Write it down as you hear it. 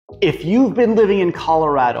If you've been living in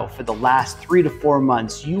Colorado for the last 3 to 4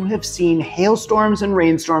 months, you have seen hailstorms and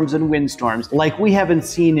rainstorms and windstorms like we haven't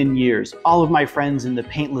seen in years. All of my friends in the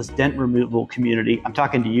paintless dent removal community, I'm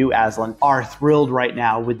talking to you, Aslan, are thrilled right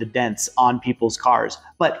now with the dents on people's cars.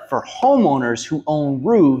 But for homeowners who own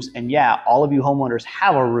roofs, and yeah, all of you homeowners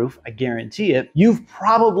have a roof, I guarantee it, you've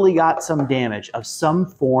probably got some damage of some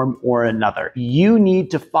form or another. You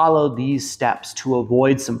need to follow these steps to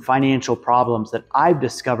avoid some financial problems that I've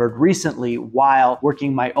discovered recently while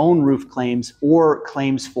working my own roof claims or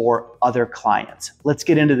claims for other clients. Let's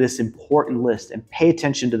get into this important list and pay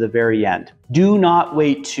attention to the very end. Do not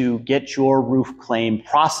wait to get your roof claim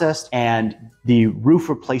processed and the roof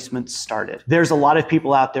replacement started. There's a lot of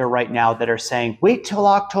people out there right now that are saying, wait till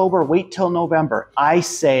October, wait till November. I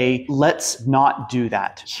say, let's not do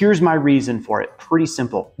that. Here's my reason for it. Pretty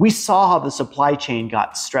simple. We saw how the supply chain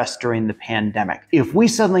got stressed during the pandemic. If we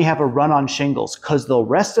suddenly have a run on shingles because the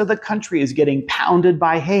rest of the country is getting pounded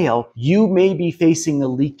by hail, you may be facing a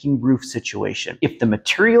leaking roof situation. If the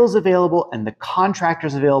material's available and the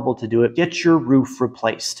contractor's available to do it, get your roof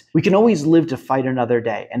replaced. We can always live to fight another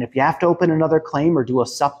day. And if you have to open another claim or do a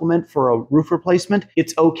supplement for a roof replacement,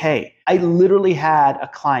 it's okay. I literally had a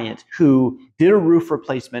client who did a roof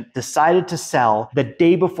replacement, decided to sell. The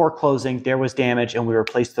day before closing, there was damage and we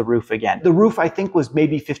replaced the roof again. The roof, I think, was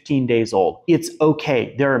maybe 15 days old. It's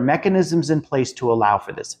okay. There are mechanisms in place to allow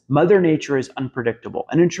for this. Mother Nature is unpredictable,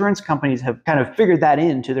 and insurance companies have kind of figured that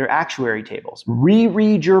into their actuary tables.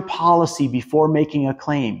 Reread your policy before making a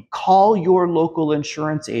claim. Call your local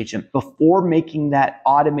insurance agent before making that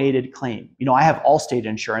automated claim. You know, I have Allstate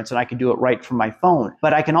insurance and I can do it right from my phone,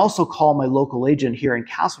 but I can also call my local agent here in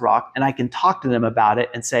Castle Rock and I can talk to them about it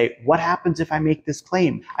and say, what happens if I make this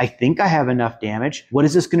claim? I think I have enough damage. What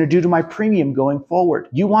is this going to do to my premium going forward?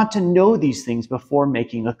 You want to know these things before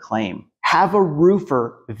making a claim. Have a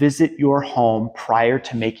roofer visit your home prior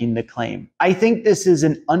to making the claim. I think this is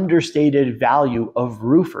an understated value of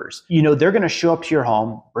roofers. You know, they're going to show up to your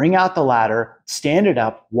home, bring out the ladder, stand it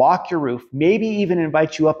up, walk your roof, maybe even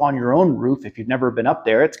invite you up on your own roof if you've never been up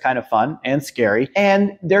there. It's kind of fun and scary.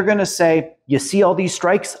 And they're going to say, you see all these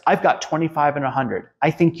strikes? I've got 25 and 100.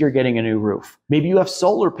 I think you're getting a new roof. Maybe you have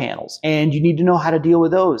solar panels and you need to know how to deal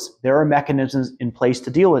with those. There are mechanisms in place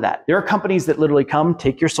to deal with that. There are companies that literally come,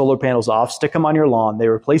 take your solar panels off, stick them on your lawn, they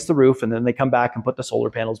replace the roof, and then they come back and put the solar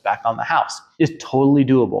panels back on the house. It's totally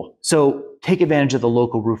doable. So take advantage of the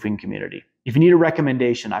local roofing community. If you need a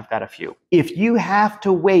recommendation, I've got a few. If you have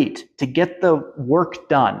to wait to get the work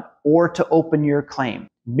done or to open your claim,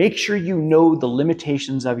 make sure you know the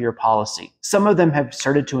limitations of your policy. Some of them have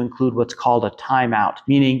started to include what's called a timeout,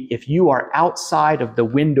 meaning if you are outside of the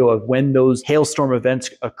window of when those hailstorm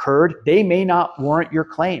events occurred, they may not warrant your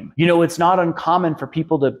claim. You know, it's not uncommon for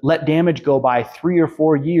people to let damage go by 3 or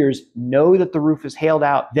 4 years, know that the roof is hailed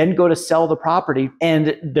out, then go to sell the property,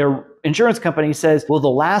 and their insurance company says, well, the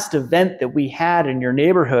last event that we had in your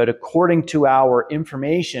neighborhood, according to our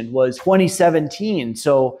information, was 2017.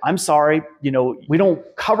 So I'm sorry, you know, we don't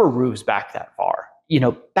cover roofs back that far. You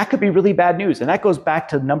know, that could be really bad news. And that goes back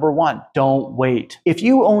to number one, don't wait. If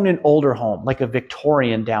you own an older home, like a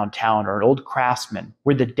Victorian downtown or an old Craftsman,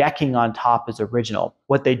 where the decking on top is original,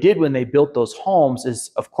 what they did when they built those homes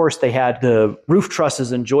is, of course, they had the roof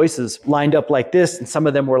trusses and joists lined up like this. And some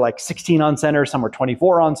of them were like 16 on center, some were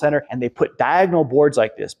 24 on center. And they put diagonal boards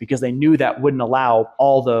like this because they knew that wouldn't allow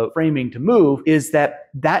all the framing to move. Is that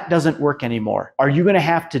doesn't work anymore. Are you going to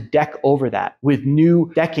have to deck over that with new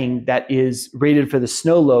decking that is rated for the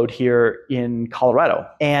snow load here in Colorado?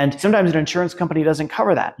 And sometimes an insurance company doesn't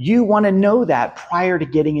cover that. You want to know that prior to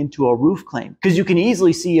getting into a roof claim, because you can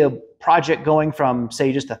easily see a project going from,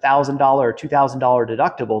 say, just $1,000 or $2,000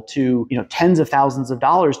 deductible to, you know, tens of thousands of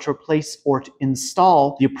dollars to replace or to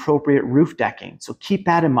install the appropriate roof decking. So keep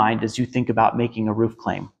that in mind as you think about making a roof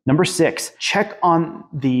claim. Number 6, check on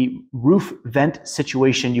the roof vent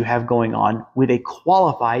situation you have going on with a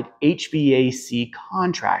qualified HVAC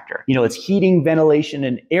contractor. You know, it's heating, ventilation,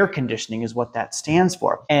 and air conditioning is what that stands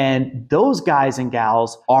for. And those guys and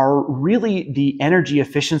gals are really the energy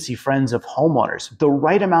efficiency friends of homeowners. The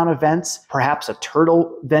right amount of vents, perhaps a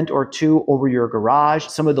turtle vent or two over your garage,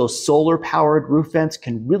 some of those solar powered roof vents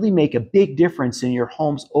can really make a big difference in your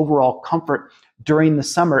home's overall comfort during the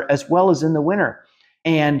summer as well as in the winter.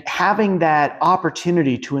 And having that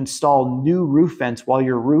opportunity to install new roof vents while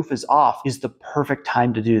your roof is off is the perfect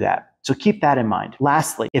time to do that. So keep that in mind.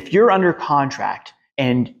 Lastly, if you're under contract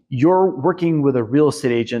and you're working with a real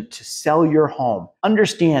estate agent to sell your home,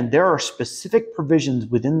 understand there are specific provisions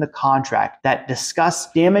within the contract that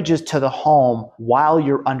discuss damages to the home while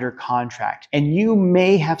you're under contract. And you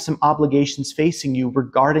may have some obligations facing you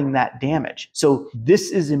regarding that damage. So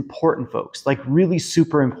this is important, folks, like really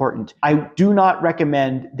super important. I do not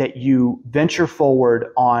recommend that you venture forward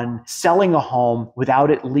on selling a home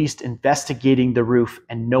without at least investigating the roof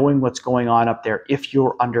and knowing what's going on up there if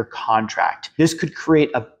you're under contract. This could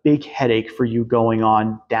create a big headache for you going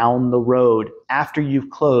on down the road after you've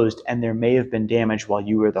closed and there may have been damage while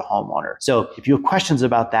you were the homeowner. So if you have questions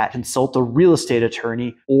about that, consult a real estate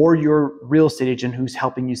attorney or your real estate agent who's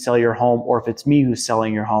helping you sell your home, or if it's me who's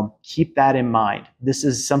selling your home, keep that in mind. This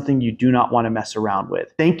is something you do not want to mess around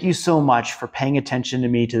with. Thank you so much for paying attention to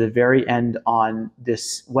me to the very end on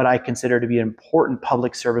this, what I consider to be an important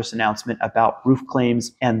public service announcement about roof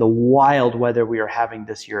claims and the wild weather we are having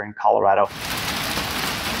this year in Colorado.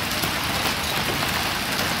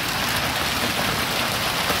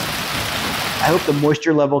 I hope the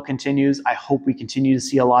moisture level continues. I hope we continue to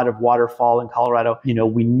see a lot of waterfall in Colorado. You know,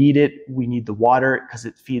 we need it. We need the water because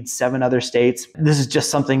it feeds 7 other states. This is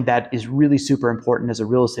just something that is really super important as a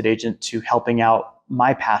real estate agent to helping out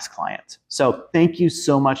my past clients. So thank you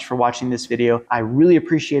so much for watching this video. I really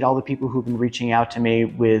appreciate all the people who've been reaching out to me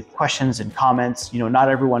with questions and comments. You know, not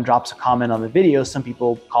everyone drops a comment on the video. Some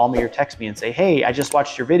people call me or text me and say, hey, I just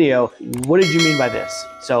watched your video. What did you mean by this?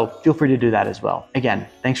 So feel free to do that as well. Again,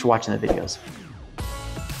 thanks for watching the videos.